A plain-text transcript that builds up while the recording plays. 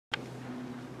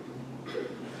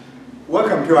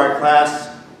Welcome to our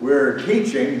class. We're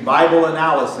teaching Bible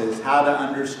analysis, how to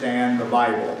understand the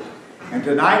Bible. And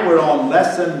tonight we're on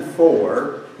lesson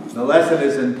 4. The lesson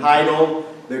is entitled,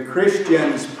 The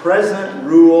Christian's Present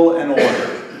Rule and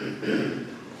Order.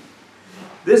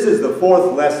 This is the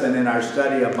 4th lesson in our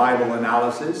study of Bible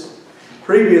analysis.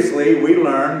 Previously, we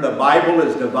learned the Bible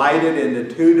is divided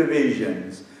into 2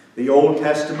 divisions, the Old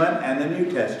Testament and the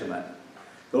New Testament.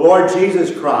 The Lord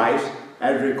Jesus Christ,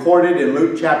 as recorded in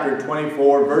Luke chapter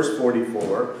 24, verse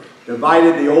 44,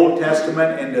 divided the Old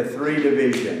Testament into 3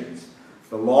 divisions.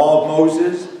 The Law of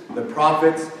Moses, the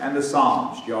Prophets, and the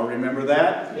Psalms. Do y'all remember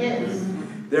that? Yes.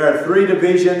 There are 3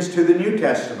 divisions to the New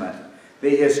Testament.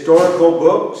 The historical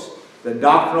books, the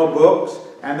doctrinal books,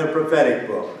 and the prophetic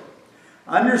book.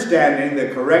 Understanding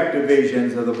the correct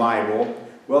divisions of the Bible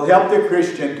will help the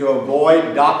Christian to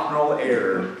avoid doctrinal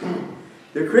error.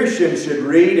 The Christian should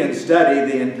read and study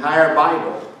the entire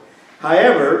Bible.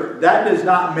 However, that does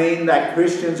not mean that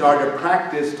Christians are to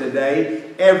practice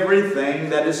today everything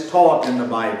that is taught in the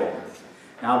Bible.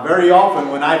 Now, very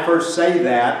often when I first say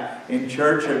that in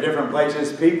church or different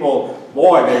places, people,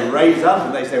 boy, they raise up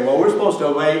and they say, well, we're supposed to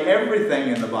obey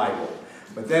everything in the Bible.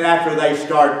 But then after they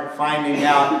start finding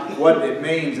out what it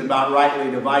means about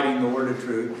rightly dividing the word of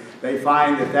truth, they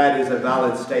find that that is a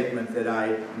valid statement that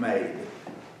I made.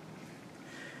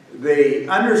 The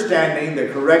understanding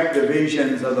the correct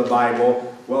divisions of the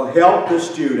Bible will help the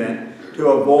student to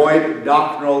avoid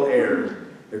doctrinal error.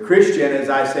 The Christian, as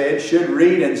I said, should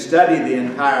read and study the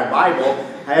entire Bible.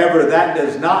 However, that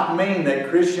does not mean that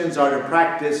Christians are to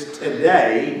practice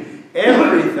today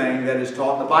everything that is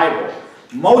taught in the Bible.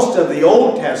 Most of the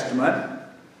Old Testament,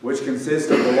 which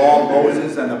consists of the Law of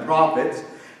Moses and the Prophets,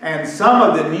 and some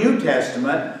of the New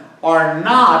Testament are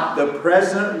not the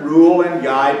present rule and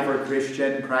guide for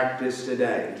Christian practice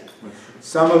today.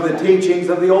 Some of the teachings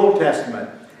of the Old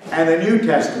Testament and the New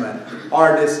Testament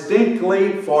are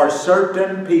distinctly for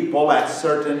certain people at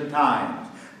certain times.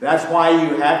 That's why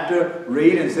you have to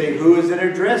read and see who is it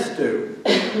addressed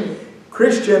to.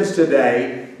 Christians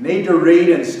today need to read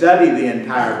and study the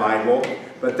entire Bible,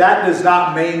 but that does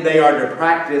not mean they are to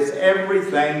practice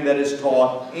everything that is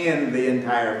taught in the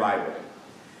entire Bible.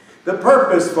 The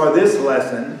purpose for this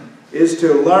lesson is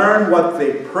to learn what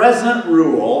the present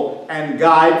rule and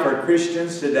guide for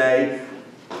Christians today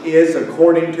is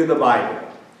according to the Bible.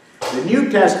 The New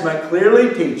Testament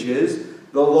clearly teaches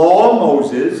the Law of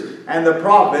Moses and the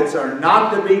Prophets are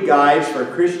not to be guides for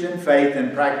Christian faith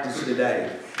and practice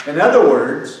today. In other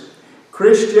words,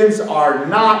 Christians are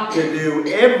not to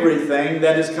do everything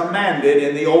that is commanded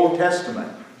in the Old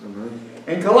Testament.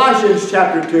 In Colossians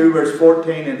chapter 2, verse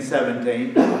 14 and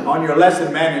 17, on your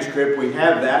lesson manuscript we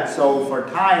have that, so for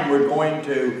time we're going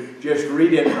to just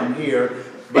read it from here.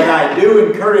 But I do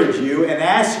encourage you and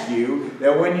ask you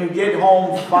that when you get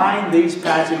home, find these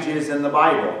passages in the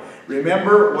Bible.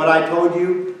 Remember what I told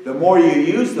you? The more you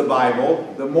use the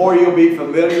Bible, the more you'll be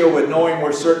familiar with knowing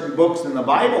where certain books in the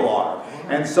Bible are.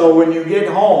 And so when you get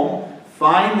home,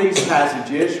 find these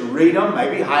passages, read them,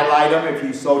 maybe highlight them if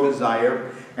you so desire.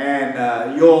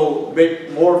 And you'll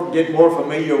get more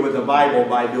familiar with the Bible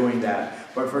by doing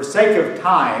that. But for sake of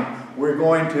time, we're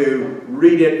going to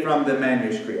read it from the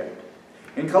manuscript.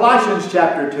 In Colossians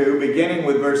chapter 2, beginning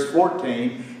with verse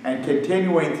 14 and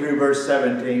continuing through verse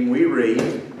 17, we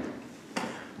read,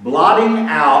 blotting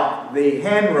out the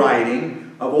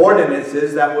handwriting of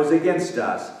ordinances that was against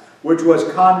us, which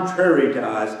was contrary to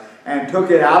us, and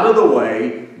took it out of the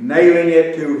way, nailing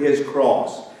it to his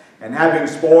cross. And having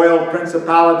spoiled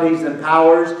principalities and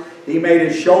powers, he made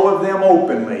a show of them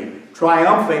openly,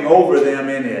 triumphing over them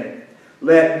in it.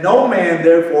 Let no man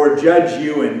therefore judge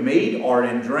you in meat or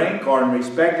in drink or in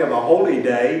respect of a holy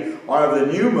day or of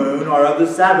the new moon or of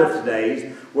the Sabbath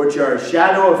days, which are a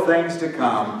shadow of things to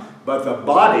come, but the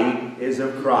body is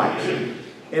of Christ.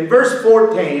 In verse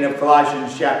 14 of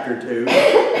Colossians chapter 2,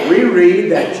 we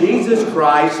read that Jesus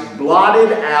Christ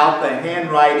blotted out the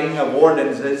handwriting of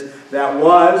ordinances that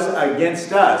was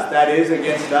against us, that is,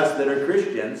 against us that are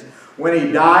Christians, when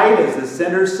he died as the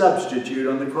sinner's substitute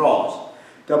on the cross.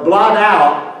 To blot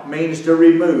out means to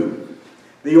remove.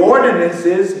 The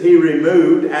ordinances he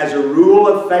removed as a rule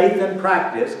of faith and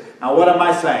practice. Now what am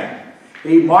I saying?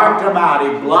 He marked them out,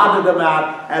 he blotted them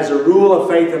out as a rule of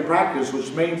faith and practice,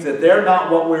 which means that they're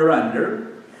not what we're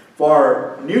under.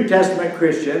 For New Testament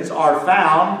Christians are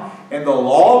found in the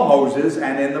Law of Moses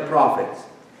and in the Prophets.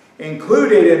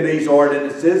 Included in these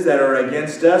ordinances that are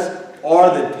against us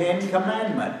are the 10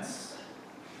 Commandments.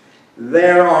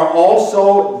 There are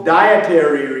also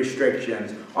dietary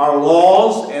restrictions, are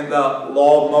laws in the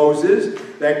Law of Moses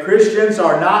that Christians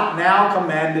are not now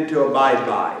commanded to abide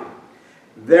by.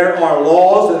 There are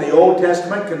laws in the Old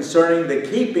Testament concerning the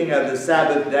keeping of the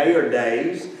Sabbath day or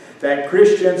days that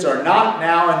Christians are not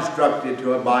now instructed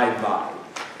to abide by.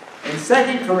 In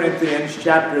 2 Corinthians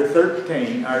chapter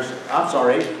 13,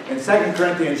 in 2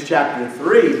 Corinthians chapter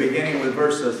 3, beginning with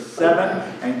verses 7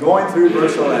 and going through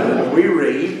verse 11, we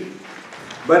read,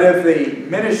 "But if the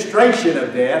ministration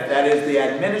of death, that is the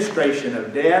administration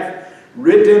of death,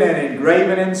 written and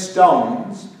engraven in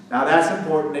stones," now that's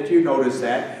important that you notice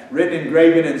that. Written and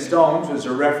engraven in stones was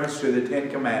a reference to the Ten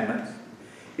Commandments.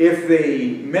 If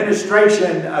the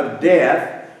ministration of death,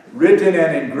 written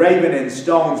and engraven in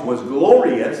stones, was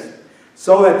glorious,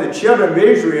 so that the children of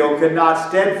Israel could not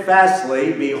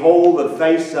steadfastly behold the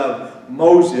face of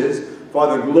Moses for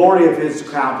the glory of his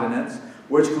countenance,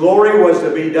 which glory was to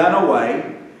be done away,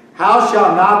 how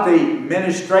shall not the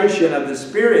ministration of the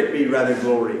Spirit be rather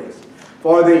glorious?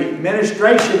 For the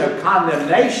ministration of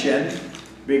condemnation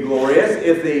be glorious.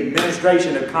 If the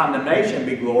ministration of condemnation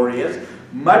be glorious,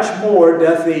 much more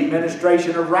doth the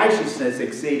ministration of righteousness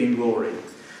exceed in glory.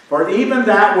 For even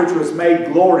that which was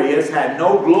made glorious had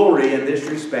no glory in this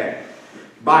respect,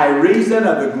 by reason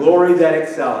of the glory that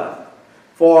excelleth.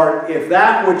 For if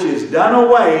that which is done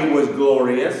away was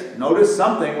glorious, notice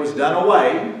something was done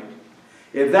away.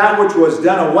 If that which was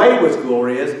done away was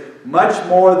glorious, much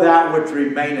more that which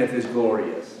remaineth is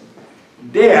glorious.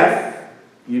 Death,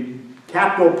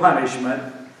 capital punishment,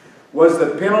 was the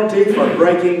penalty for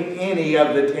breaking any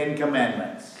of the Ten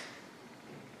Commandments.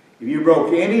 If you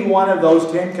broke any one of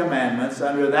those Ten Commandments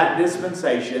under that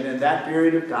dispensation in that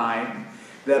period of time,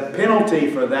 the penalty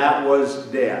for that was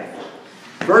death.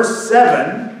 Verse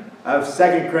 7 of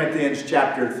 2 Corinthians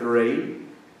chapter 3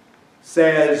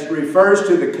 refers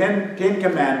to the Ten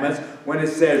Commandments when it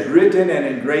says written and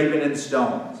engraven in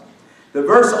stones. The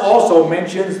verse also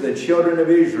mentions the children of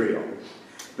Israel.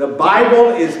 The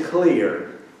Bible is clear,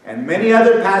 and many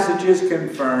other passages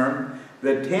confirm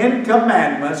the Ten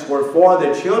Commandments were for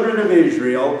the children of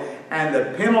Israel, and the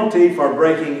penalty for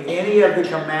breaking any of the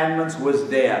commandments was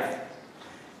death.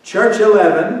 Verse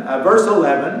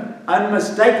 11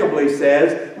 unmistakably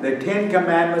says the Ten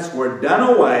Commandments were done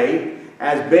away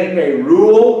as being a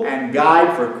rule and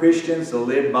guide for Christians to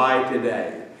live by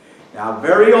today. Now,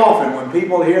 very often when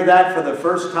people hear that for the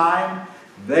first time,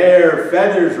 their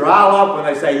feathers rile up when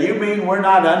they say, "You mean we're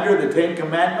not under the Ten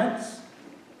Commandments?"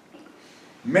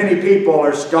 Many people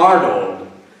are startled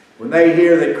when they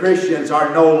hear that Christians are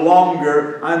no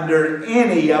longer under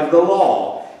any of the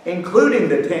law, including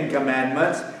the Ten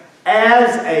Commandments,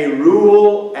 as a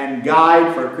rule and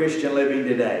guide for Christian living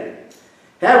today.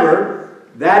 However,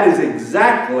 that is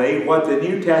exactly what the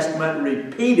New Testament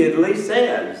repeatedly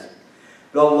says.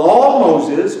 The law of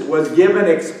Moses was given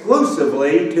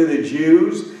exclusively to the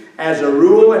Jews as a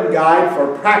rule and guide for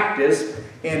practice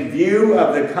in view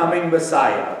of the coming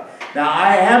Messiah. Now,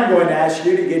 I am going to ask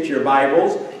you to get your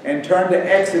Bibles and turn to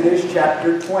Exodus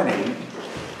chapter 20.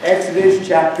 Exodus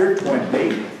chapter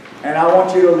 20, and I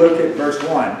want you to look at verse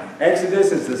 1.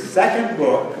 Exodus is the second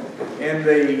book in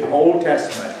the Old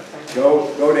Testament. Go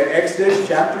to Exodus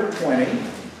chapter 20.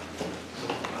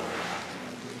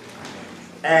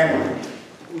 And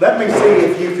let me see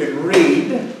if you can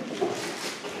read.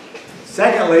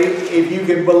 Secondly, if you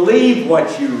can believe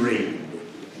what you read.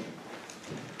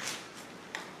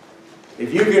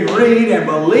 If you can read and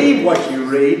believe what you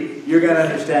read, you're going to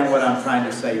understand what I'm trying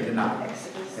to say tonight.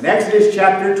 In Exodus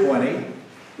chapter 20,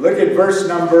 look at verse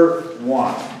number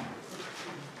 1.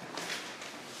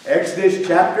 Exodus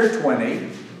chapter 20,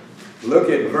 look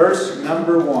at verse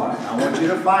number 1. I want you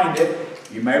to find it.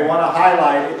 You may want to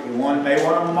highlight it. You may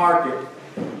want to mark it.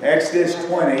 Exodus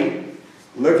 20,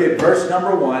 look at verse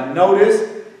number 1. Notice,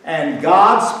 and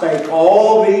God spake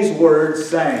all these words,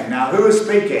 saying. Now, who is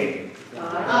speaking?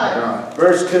 God.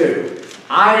 Verse 2.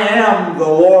 I am the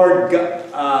Lord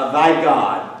thy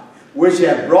God, which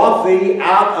have brought thee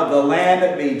out of the land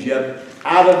of Egypt,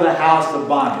 out of the house of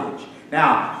bondage.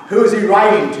 Now, who is he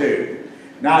writing to?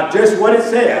 Not just what it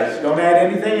says. Don't add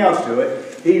anything else to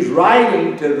it. He's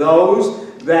writing to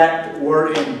those that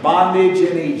were in bondage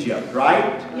in Egypt,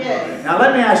 right? Yes. Now,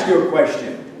 let me ask you a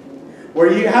question.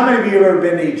 How many of you have ever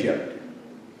been to Egypt?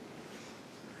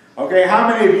 Okay, how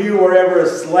many of you were ever a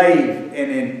slave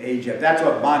in Egypt? That's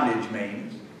what bondage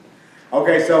means.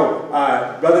 Okay, so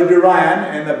Brother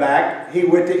Duran in the back, he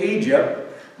went to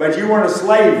Egypt, but you weren't a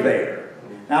slave there.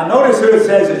 Now notice who it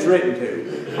says it's written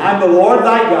to. I'm the Lord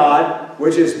thy God,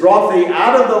 which has brought thee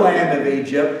out of the land of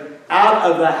Egypt, out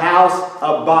of the house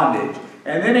of bondage.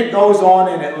 And then it goes on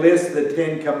and it lists the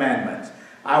Ten Commandments.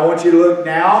 I want you to look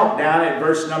now down at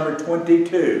verse number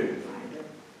 22.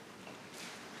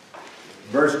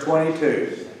 Verse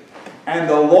 22. And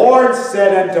the Lord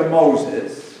said unto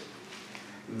Moses,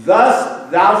 Thus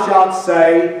thou shalt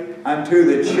say unto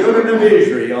the children of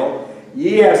Israel,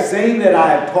 Ye have seen that I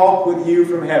have talked with you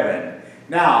from heaven.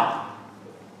 Now,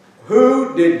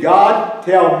 who did God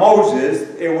tell Moses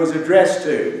it was addressed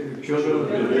to? The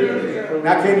children of Israel.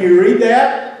 Now, can you read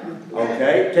that?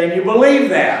 Okay. Can you believe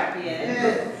that?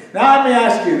 Yes. Now, let me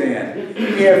ask you then,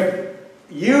 if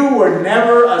you were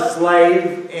never a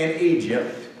slave in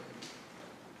Egypt,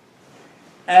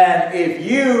 and if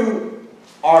you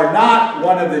are not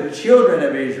one of the children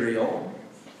of Israel,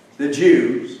 the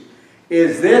Jews,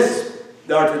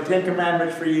 are the Ten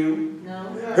Commandments for you? No.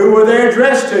 Who were they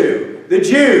addressed to? The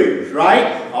Jews,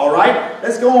 right? All right.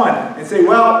 Let's go on and say,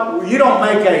 well, you don't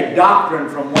make a doctrine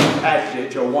from one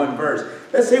passage or one verse.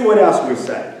 Let's see what else we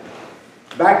say.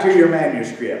 Back to your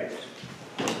manuscript.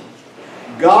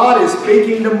 God is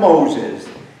speaking to Moses,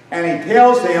 and he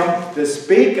tells him to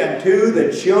speak unto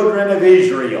the children of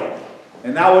Israel.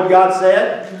 Isn't that what God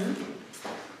said?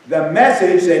 Mm-hmm. The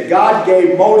message that God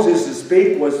gave Moses to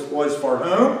speak was for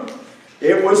whom?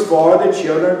 It was for the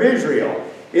children of Israel.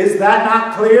 Is that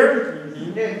not clear?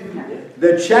 Mm-hmm.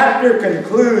 The chapter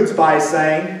concludes by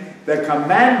saying, the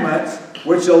commandments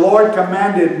which the Lord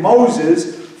commanded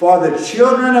Moses for the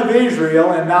children of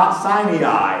Israel in Mount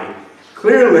Sinai.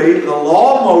 Clearly, the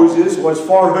law of Moses was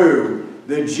for who?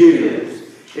 The Jews.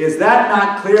 Is that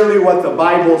not clearly what the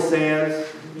Bible says?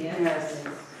 Yes.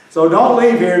 So don't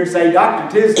leave here and say, Dr.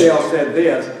 Tisdale said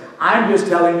this. I'm just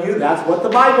telling you that's what the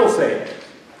Bible says.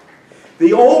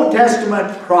 The Old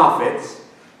Testament prophets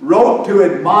wrote to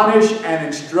admonish and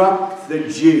instruct the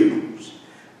Jews.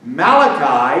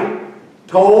 Malachi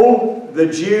told the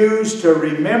Jews to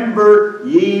remember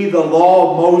ye the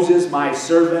law of Moses my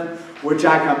servant, which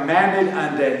I commanded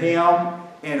unto him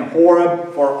in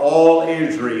Horeb for all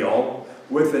Israel,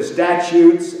 with the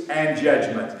statutes and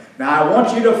judgments. Now I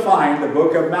want you to find the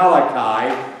book of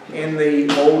Malachi in the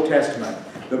Old Testament.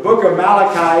 The book of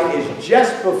Malachi is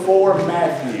just before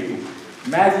Matthew.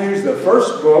 Matthew's the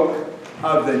first book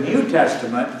of the New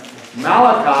Testament.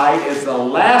 Malachi is the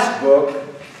last book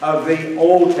of the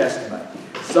Old Testament.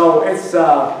 So it's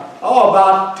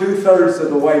about 2/3 of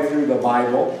the way through the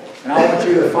Bible. And I want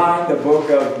you to find the book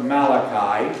of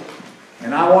Malachi.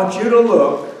 And I want you to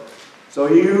look so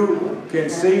you can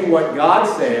see what God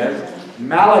says.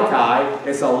 Malachi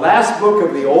is the last book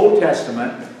of the Old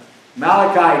Testament.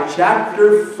 Malachi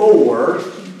chapter 4,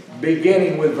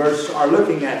 beginning with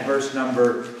looking at verse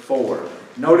number 4.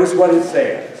 Notice what it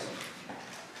says.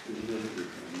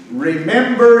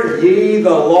 Remember ye the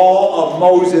law of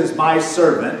Moses my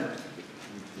servant,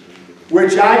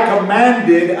 which I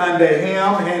commanded unto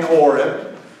him in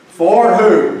Horeb, for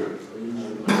who?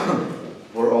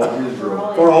 For all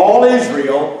Israel. For all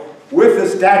Israel, with the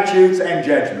statutes and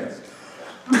judgments.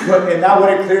 Isn't that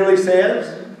what it clearly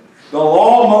says? The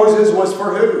law of Moses was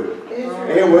for who?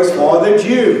 It was for the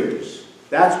Jews.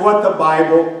 That's what the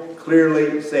Bible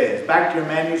clearly says. Back to your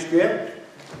manuscript.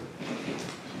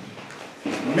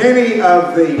 Many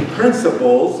of the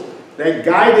principles that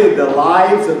guided the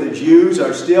lives of the Jews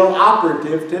are still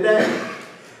operative today.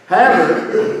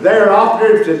 However, they are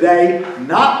operative today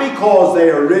not because they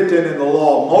are written in the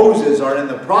law of Moses or in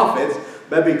the prophets,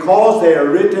 but because they are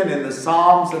written in the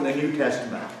Psalms and the New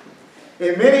Testament.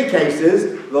 In many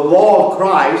cases, the law of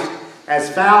Christ, as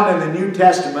found in the New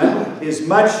Testament, is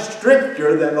much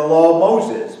stricter than the law of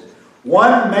Moses.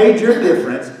 One major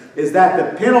difference is that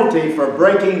the penalty for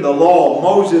breaking the law of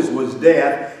Moses was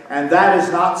death, and that is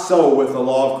not so with the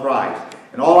law of Christ.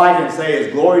 And all I can say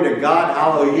is glory to God,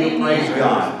 hallelujah, praise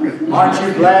God. Aren't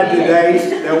you glad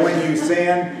today that when you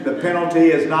sin, the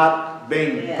penalty is not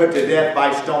being put to death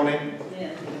by stoning?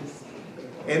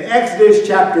 In Exodus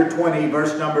chapter 20,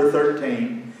 verse number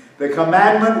 13, the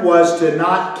commandment was to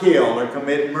not kill or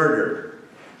commit murder.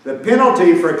 The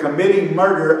penalty for committing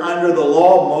murder under the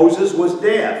law of Moses was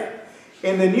death.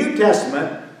 In the New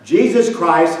Testament, Jesus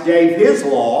Christ gave his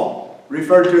law,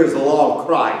 referred to as the law of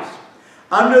Christ.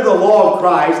 Under the law of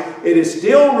Christ, it is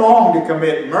still wrong to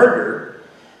commit murder.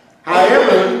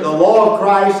 However, the law of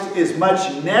Christ is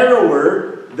much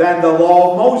narrower than the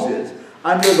law of Moses.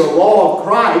 Under the law of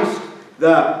Christ,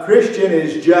 the Christian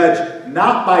is judged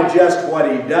not by just what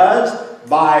he does,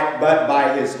 but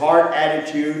by his heart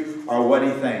attitude or what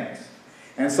he thinks.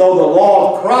 And so the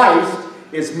law of Christ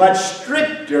is much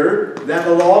stricter than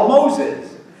the law of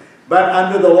Moses. But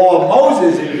under the law of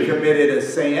Moses, if you committed a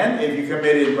sin, if you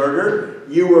committed murder,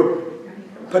 you were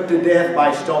put to death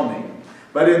by stoning.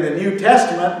 But in the New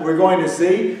Testament, we're going to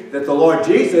see that the Lord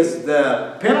Jesus,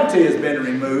 the penalty has been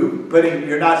removed,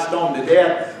 you're not stoned to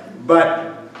death.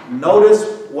 But notice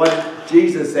what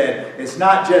Jesus said, it's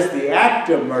not just the act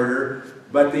of murder,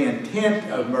 but the intent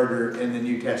of murder in the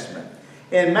New Testament.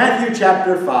 In Matthew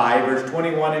chapter 5, verse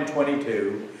 21 and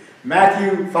 22,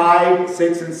 Matthew 5,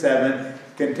 6, and 7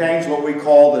 contains what we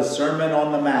call the Sermon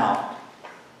on the Mount,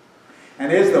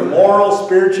 and is the moral,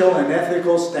 spiritual, and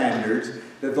ethical standards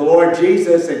that the Lord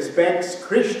Jesus expects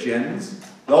Christians,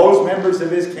 those members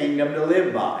of His kingdom, to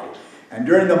live by. And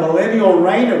during the millennial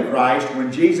reign of Christ,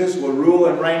 when Jesus will rule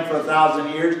and reign for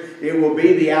 1,000 years, it will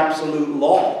be the absolute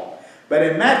law. But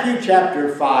in Matthew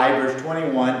chapter 5, verse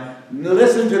 21,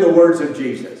 listen to the words of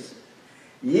Jesus.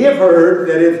 Ye have heard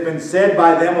that it has been said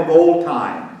by them of old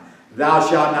time, Thou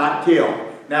shalt not kill.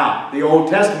 Now, the Old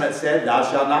Testament said, Thou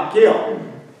shalt not kill.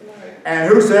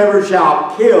 And whosoever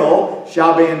shall kill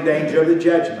shall be in danger of the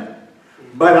judgment.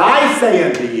 But I say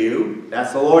unto you,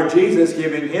 that's the Lord Jesus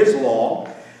giving His law,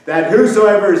 that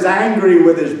whosoever is angry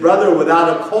with his brother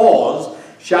without a cause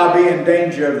shall be in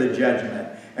danger of the judgment.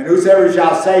 And whosoever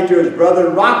shall say to his brother,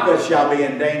 Raca, shall be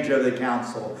in danger of the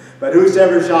council. But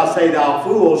whosoever shall say, Thou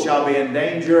fool, shall be in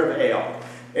danger of hell.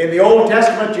 In the Old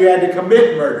Testament, you had to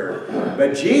commit murder.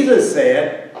 But Jesus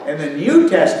said, in the New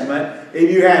Testament, if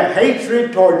you have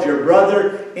hatred towards your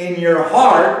brother in your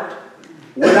heart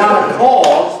without a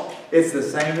cause, it's the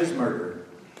same as murder.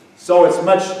 So it's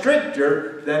much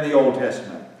stricter than the Old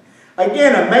Testament.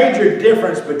 Again, a major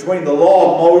difference between the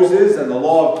law of Moses and the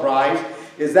law of Christ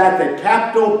is that the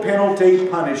capital penalty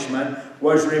punishment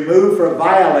was removed for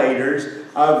violators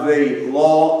of the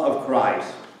law of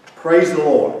Christ. Praise the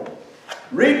Lord.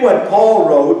 Read what Paul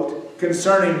wrote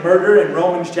concerning murder in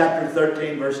Romans chapter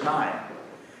 13, verse 9.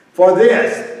 For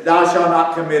this, thou shalt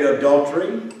not commit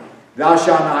adultery, thou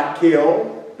shalt not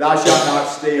kill, thou shalt not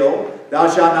steal, thou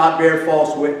shalt not bear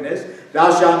false witness,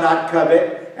 thou shalt not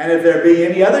covet, and if there be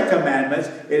any other commandments,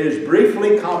 it is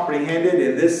briefly comprehended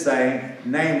in this saying,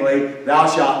 namely, Thou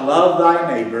shalt love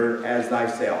thy neighbor as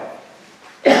thyself.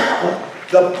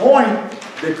 The point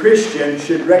the Christian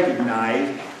should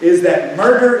recognize is that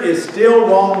murder is still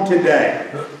wrong today.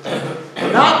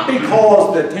 Not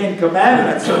because the Ten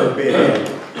Commandments forbid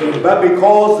it, but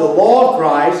because the law of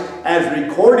Christ, as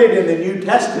recorded in the New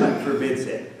Testament, forbids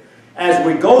it. As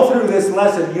we go through this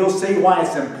lesson, you'll see why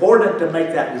it's important to make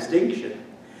that distinction.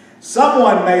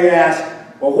 Someone may ask,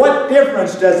 well, what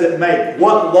difference does it make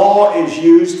what law is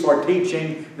used for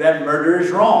teaching that murder is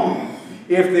wrong?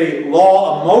 If the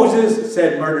law of Moses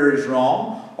said murder is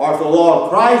wrong, or if the law of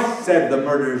Christ said the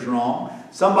murder is wrong,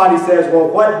 somebody says, well,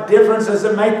 what difference does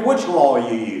it make which law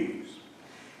you use?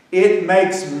 It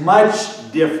makes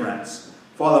much difference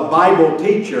for the Bible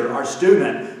teacher or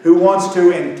student who wants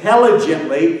to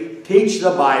intelligently teach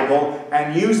the Bible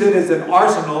and use it as an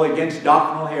arsenal against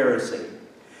doctrinal heresy.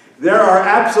 There are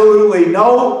absolutely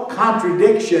no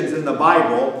contradictions in the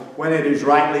Bible when it is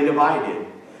rightly divided.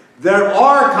 There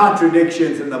are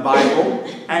contradictions in the Bible,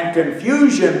 and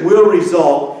confusion will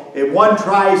result if one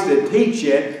tries to teach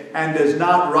it and does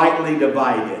not rightly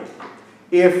divide it.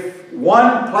 If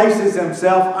one places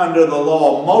himself under the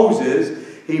law of Moses,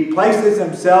 he places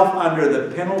himself under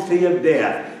the penalty of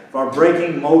death for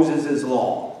breaking Moses'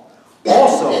 law.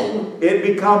 Also, it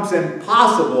becomes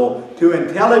impossible to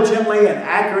intelligently and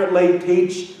accurately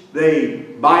teach the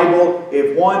Bible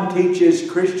if one teaches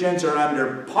Christians are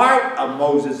under part of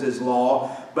Moses'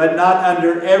 law, but not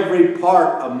under every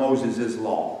part of Moses'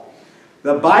 law.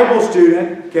 The Bible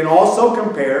student can also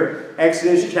compare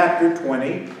Exodus chapter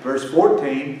 20, verse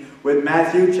 14, with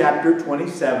Matthew chapter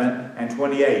 27 and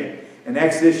 28. In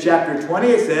Exodus chapter 20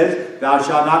 it says, Thou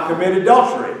shalt not commit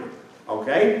adultery.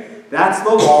 Okay? That's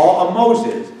the law of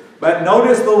Moses. But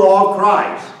notice the law of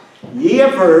Christ. Ye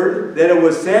have heard that it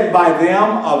was said by them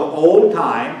of old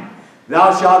time,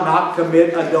 Thou shalt not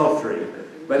commit adultery.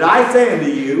 But I say unto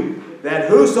you, that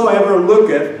whosoever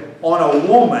looketh on a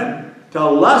woman to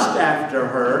lust after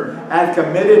her hath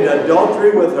committed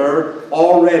adultery with her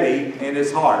already in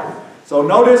his heart. So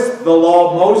notice the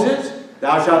law of Moses,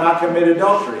 Thou shalt not commit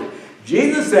adultery.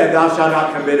 Jesus said, Thou shalt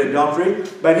not commit adultery,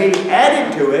 but He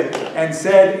added to it and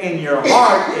said, in your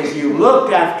heart, if you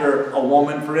looked after a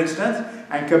woman, for instance,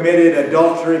 and committed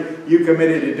adultery, you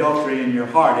committed adultery in your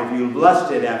heart if you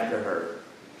lusted after her.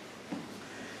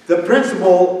 The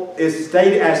principle is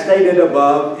as stated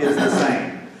above is the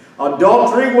same.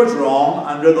 Adultery was wrong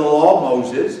under the law of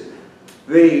Moses.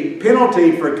 The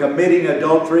penalty for committing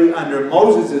adultery under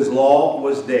Moses' law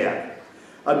was death.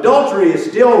 Adultery is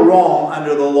still wrong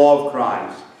under the law of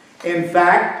Christ. In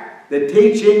fact, the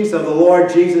teachings of the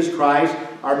Lord Jesus Christ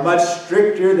are much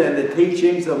stricter than the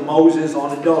teachings of Moses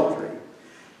on adultery.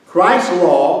 Christ's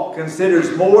law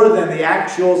considers more than the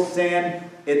actual sin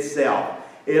itself.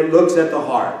 It looks at the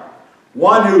heart.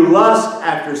 One who lusts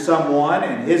after someone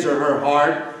in his or her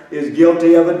heart is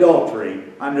guilty of adultery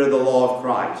under the law of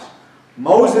Christ.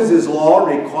 Moses' law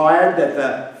required that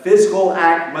the physical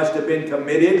act must have been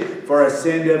committed for a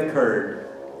sin to have occurred.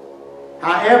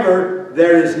 However,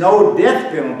 there is no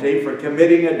death penalty for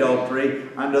committing adultery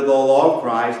under the law of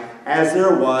Christ as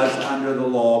there was under the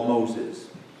law of Moses.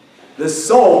 The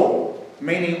sole,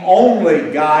 meaning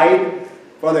only, guide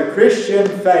for the Christian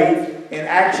faith in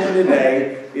action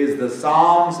today is the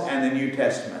Psalms and the New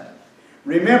Testament.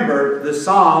 Remember, the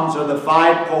Psalms are the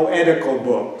 5 poetical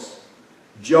books: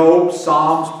 Job,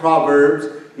 Psalms, Proverbs,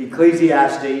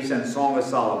 Ecclesiastes, and Song of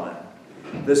Solomon.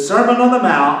 The Sermon on the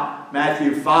Mount,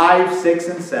 Matthew 5, 6,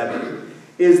 and 7,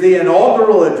 is the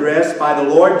inaugural address by the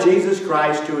Lord Jesus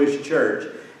Christ to His church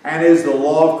and is the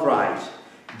law of Christ.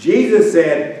 Jesus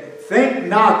said, "Think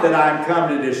not that I am come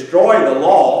to destroy the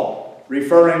law,"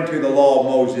 referring to the law of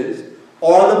Moses,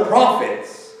 "or the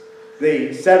prophets,"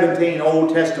 the 17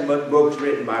 Old Testament books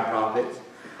written by prophets.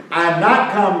 "I am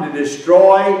not come to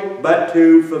destroy, but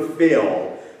to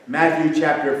fulfill." Matthew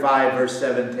chapter 5, verse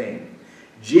 17.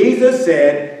 Jesus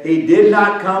said He did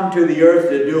not come to the earth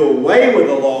to do away with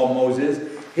the law of Moses.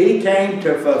 He came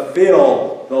to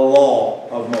fulfill the law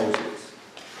of Moses.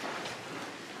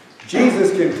 Jesus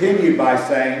continued by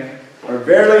saying, "For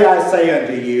verily I say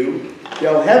unto you,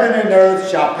 till heaven and earth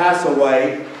shall pass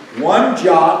away, one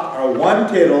jot or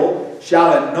one tittle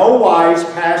shall in no wise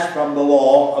pass from the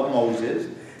law of Moses,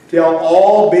 till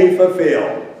all be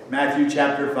fulfilled." Matthew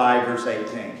chapter 5, verse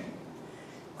 18.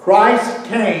 Christ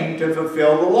came to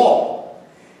fulfill the law.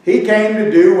 He came to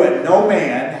do what no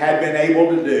man had been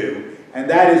able to do, and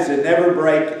that is to never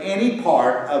break any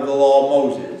part of the law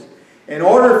of Moses. In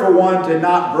order for one to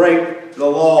not break the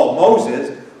law of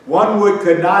Moses, one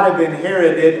could not have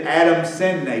inherited Adam's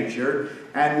sin nature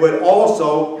and would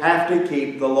also have to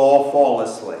keep the law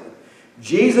flawlessly.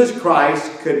 Jesus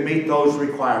Christ could meet those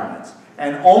requirements,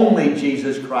 and only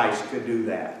Jesus Christ could do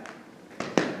that.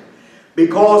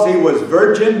 Because He was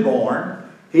virgin born,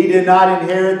 He did not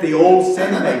inherit the old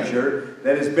sin nature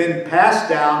that has been passed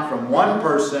down from one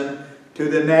person to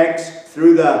the next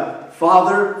through the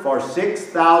Father for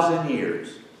 6,000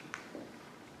 years.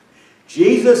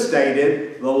 Jesus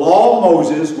stated the law of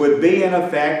Moses would be in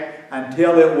effect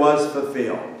until it was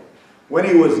fulfilled. When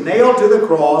He was nailed to the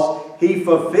cross, He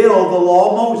fulfilled the law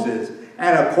of Moses.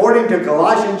 And according to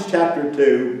Colossians chapter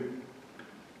 2,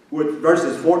 with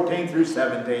verses 14 through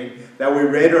 17 that we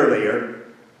read earlier,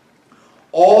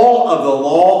 all of the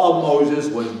law of Moses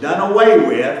was done away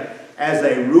with as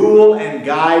a rule and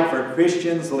guide for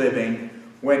Christians living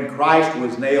when Christ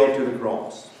was nailed to the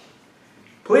cross.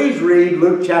 Please read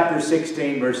Luke chapter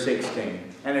 16, verse 16,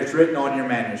 and it's written on your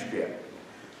manuscript.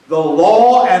 "The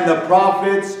law and the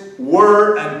prophets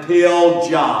were until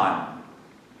John."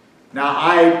 Now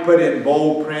I put in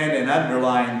bold print and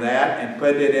underlined that and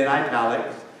put it in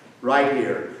italics right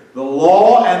here. The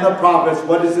law and the prophets,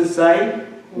 what does it say?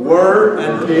 Were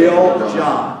until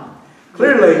John.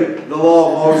 Clearly, the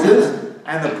law of Moses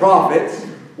and the prophets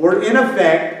were in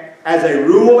effect as a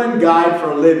rule and guide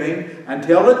for living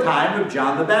until the time of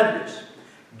John the Baptist.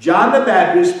 John the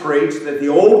Baptist preached that the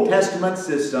Old Testament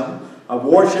system of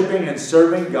worshiping and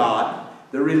serving God,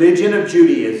 the religion of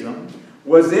Judaism,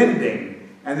 was ending,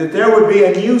 and that there would be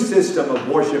a new system of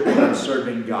worshiping and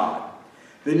serving God.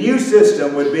 The new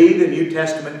system would be the New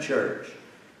Testament church,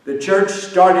 the church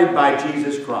started by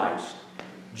Jesus Christ.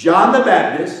 John the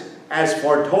Baptist, as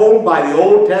foretold by the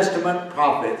Old Testament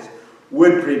prophets,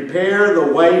 would prepare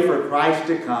the way for Christ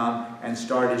to come and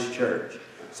start His church.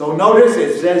 So notice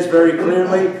it says very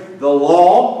clearly, the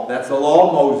law, that's the law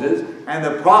of Moses, and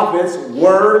the prophets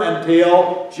were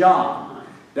until John.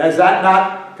 Does that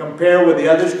not compare with the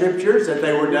other scriptures that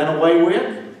they were done away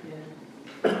with?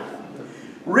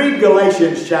 Read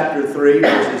Galatians chapter 3,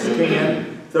 verses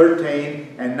 10,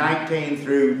 13, and 19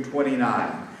 through 29.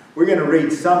 We're going to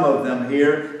read some of them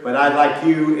here, but I'd like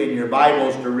you in your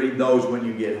Bibles to read those when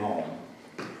you get home.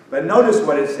 But notice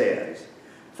what it says.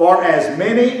 "For as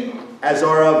many as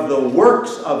are of the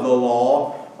works of the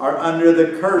law are under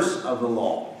the curse of the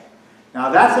law." Now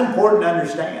that's important to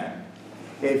understand.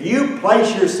 If you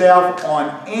place yourself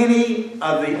on any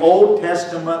of the Old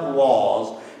Testament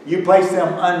laws, you place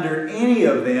them under any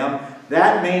of them,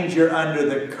 that means you're under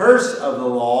the curse of the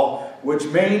law, which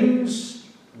means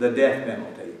the death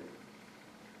penalty.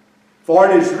 "For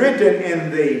it is written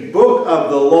in the book of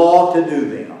the law to do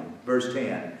them." Verse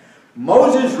 10.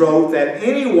 "Moses wrote that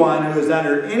anyone who is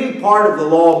under any part of the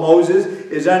law of Moses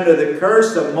is under the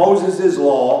curse of Moses'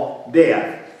 law,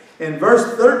 death." In verse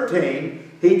 13,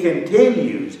 he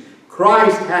continues,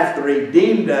 "Christ hath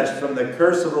redeemed us from the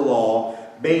curse of the law,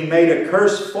 being made a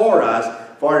curse for us,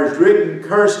 for it is written,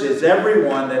 cursed is every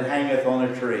one that hangeth on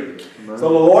a tree. Amen. So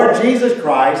the Lord Jesus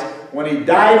Christ, when He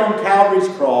died on Calvary's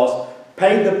cross,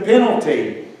 paid the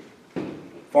penalty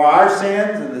for our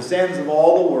sins and the sins of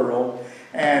all the world.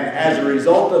 And as a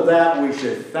result of that, we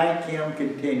should thank Him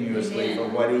continuously for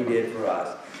what He did for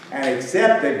us, and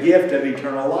accept the gift of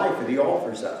eternal life that He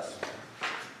offers us.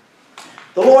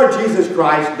 The Lord Jesus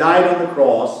Christ died on the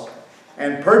cross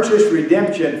and purchased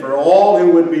redemption for all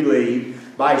who would believe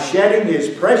by shedding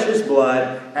His precious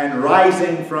blood and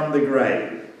rising from the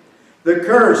grave. The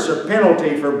curse or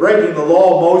penalty for breaking the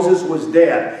law of Moses was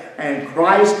death, and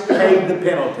Christ paid the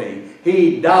penalty.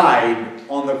 He died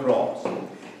on the cross.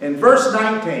 In verse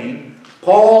 19,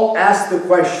 Paul asks the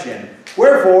question,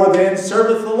 wherefore then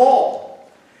serveth the law?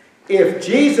 If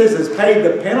Jesus has paid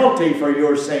the penalty for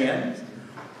your sins,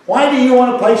 why do you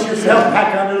want to place yourself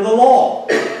back under the law?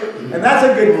 And that's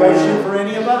a good question for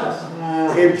any of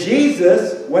us. If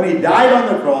Jesus, when He died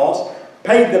on the cross,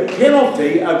 paid the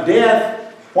penalty of death,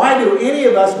 why do any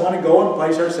of us want to go and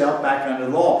place ourselves back under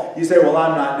the law? You say, well,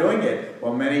 I'm not doing it.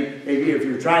 Well, if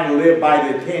you're trying to live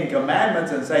by the 10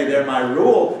 Commandments and say they're my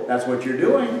rule, that's what you're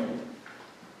doing.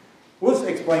 We'll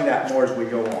explain that more as we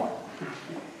go on.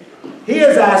 He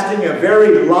is asking a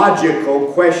very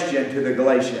logical question to the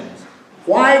Galatians.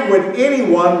 Why would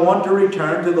anyone want to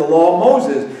return to the law of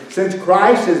Moses, since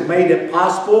Christ has made it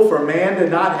possible for man to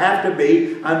not have to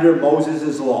be under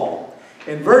Moses' law?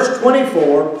 In verse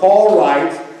 24, Paul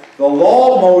writes, the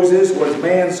law of Moses was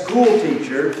man's school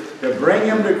teacher to bring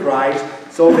him to Christ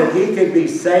so that he could be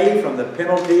saved from the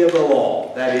penalty of the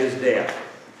law, that is death.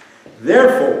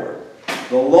 Therefore,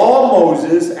 the law of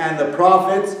Moses and the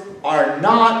prophets are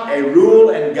not a rule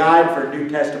and guide for New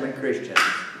Testament Christians.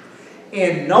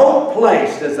 In no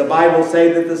place does the Bible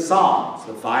say that the Psalms,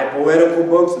 the 5 poetical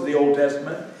books of the Old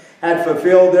Testament, had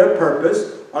fulfilled their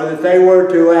purpose, or that they were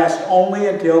to last only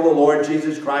until the Lord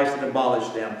Jesus Christ had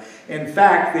abolished them. In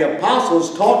fact, the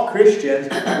apostles taught Christians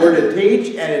were to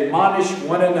teach and admonish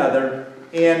one another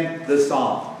in the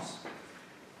Psalms,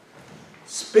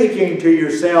 speaking to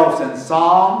yourselves in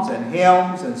psalms and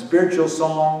hymns and spiritual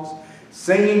songs,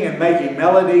 singing and making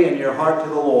melody in your heart to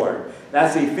the Lord.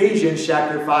 That's Ephesians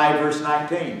chapter 5, verse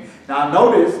 19. Now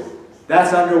notice,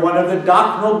 that's under one of the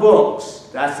doctrinal books.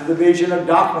 That's the division of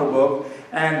doctrinal book.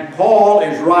 And Paul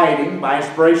is writing, by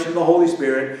inspiration of the Holy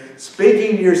Spirit,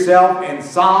 speaking to yourself in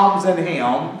psalms and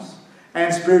hymns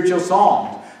and spiritual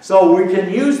songs. So we can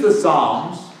use the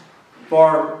psalms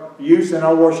for use in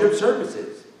our worship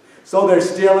services. So they're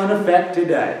still in effect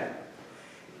today.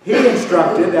 He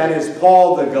instructed, that is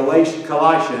Paul the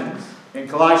Colossians, in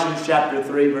Colossians chapter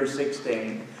 3, verse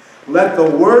 16, let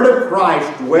the word of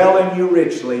Christ dwell in you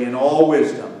richly in all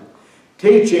wisdom,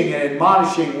 teaching and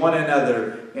admonishing one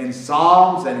another in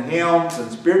psalms and hymns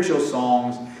and spiritual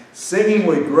songs, singing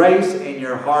with grace in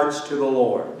your hearts to the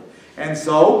Lord. And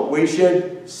so we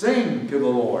should sing to the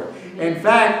Lord. In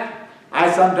fact, I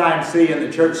sometimes see in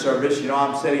the church service,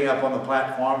 I'm sitting up on the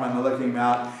platform and looking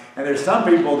out, and there's some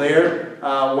people there,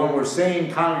 when we're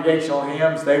singing congregational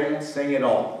hymns, they won't sing at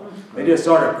all. They just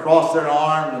sort of cross their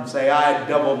arms and say, I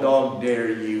double dog dare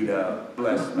you to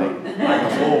bless me. Like a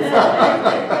bullfrog.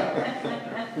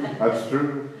 That's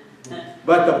true.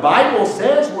 But the Bible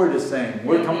says we're to sing.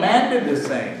 We're commanded to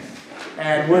sing.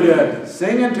 And we're to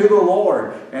sing unto the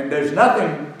Lord. And there's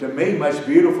nothing to me much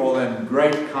beautiful than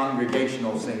great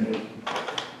congregational singing.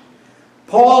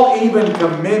 Paul even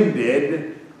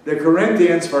commended the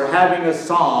Corinthians for having a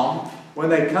psalm when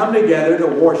they come together to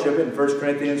worship in 1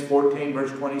 Corinthians 14,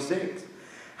 verse 26.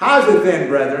 How is it then,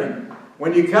 brethren,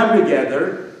 when you come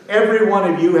together, every one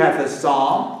of you hath a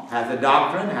psalm, hath a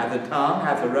doctrine, hath a tongue,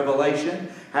 hath a revelation,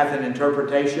 hath an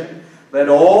interpretation. Let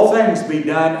all things be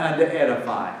done unto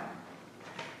edifying.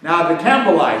 Now the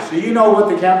Campbellites, do you know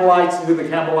who the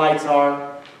Campbellites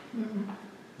are?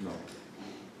 No.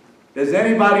 Does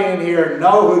anybody in here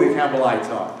know who the Campbellites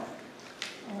are?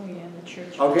 Oh yeah, the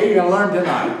church. Okay, you're going to learn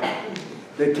tonight.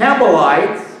 The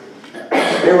Campbellites,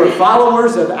 they were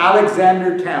followers of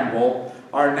Alexander Campbell,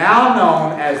 are now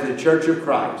known as the Church of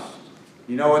Christ.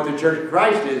 You know what the Church of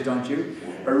Christ is, don't you?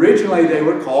 Originally, they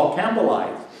were called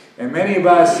Campbellites. And many of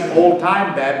us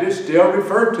old-time Baptists still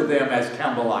refer to them as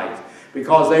Campbellites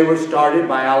because they were started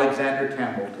by Alexander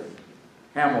Campbell.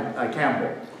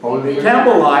 The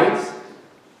Campbellites,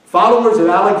 followers of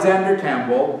Alexander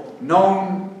Campbell,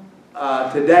 known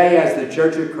today as the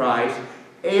Church of Christ,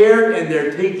 err in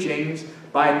their teachings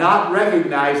by not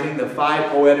recognizing the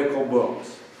 5 poetical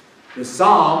books, the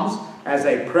Psalms, as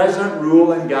a present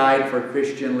rule and guide for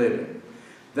Christian living.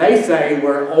 They say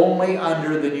we're only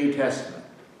under the New Testament.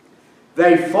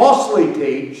 They falsely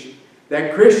teach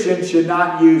that Christians should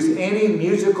not use any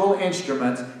musical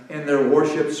instruments in their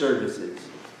worship services.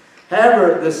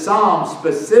 However, the Psalm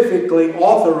specifically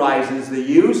authorizes the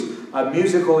use of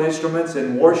musical instruments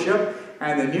in worship,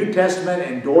 and the New Testament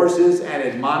endorses and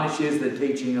admonishes the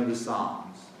teaching of the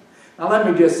Psalms. Now let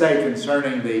me just say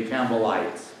concerning the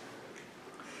Campbellites.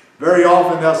 Very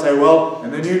often they'll say, well,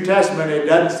 in the New Testament it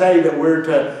doesn't say that we're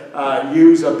to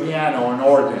use a piano or an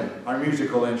organ or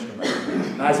musical instrument.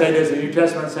 And I say, does the New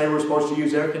Testament say we're supposed to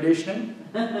use air conditioning?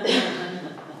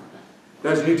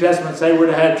 Does the New Testament say we're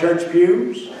to have church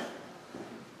pews?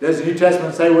 Does the New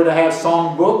Testament say we're to have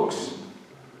song books?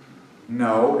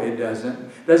 No, it doesn't.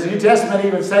 Does the New Testament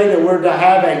even say that we're to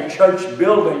have a church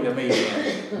building to meet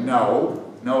in? No,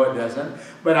 it doesn't.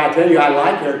 But I tell you, I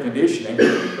like air conditioning.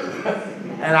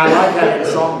 And I like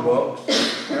having song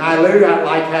books. And I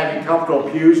like having comfortable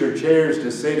pews or chairs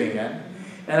to sitting in.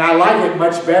 And I like it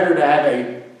much better to have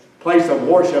a place of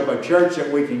worship, a church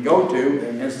that we can go to,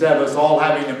 instead of us all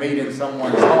having to meet in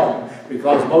someone's home,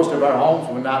 because most of our homes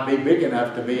would not be big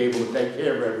enough to be able to take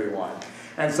care of everyone.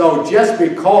 And so just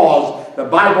because the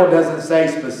Bible doesn't say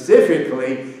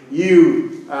specifically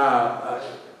you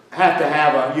have to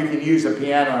have you can use a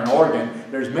piano or an organ,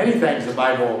 there's many things the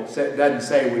Bible doesn't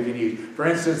say we can use. For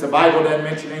instance, the Bible doesn't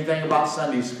mention anything about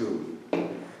Sunday school.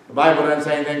 The Bible doesn't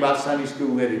say anything about Sunday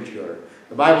school literature.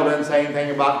 The Bible doesn't say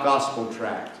anything about gospel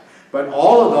tracts. But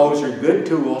all of those are good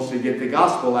tools to get the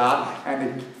gospel out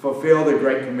and to fulfill the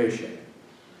Great Commission.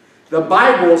 The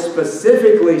Bible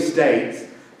specifically states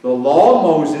the law of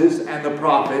Moses and the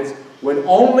prophets would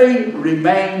only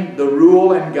remain the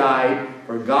rule and guide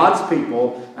for God's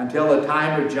people until the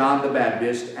time of John the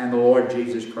Baptist and the Lord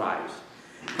Jesus Christ.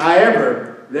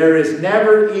 However, there is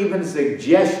never even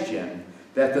suggestion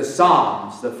that the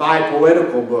Psalms, the 5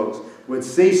 poetical books, would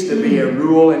cease to be a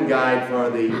rule and guide for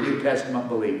the New Testament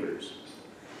believers.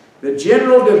 The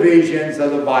general divisions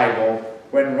of the Bible,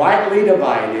 when rightly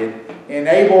divided,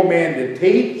 enable men to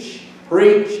teach,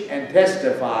 preach, and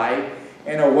testify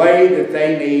in a way that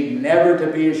they need never to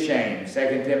be ashamed.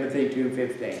 2 Timothy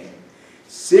 2:15.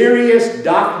 Serious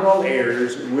doctrinal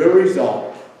errors will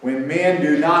result when men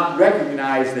do not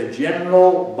recognize the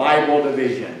general Bible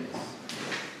division.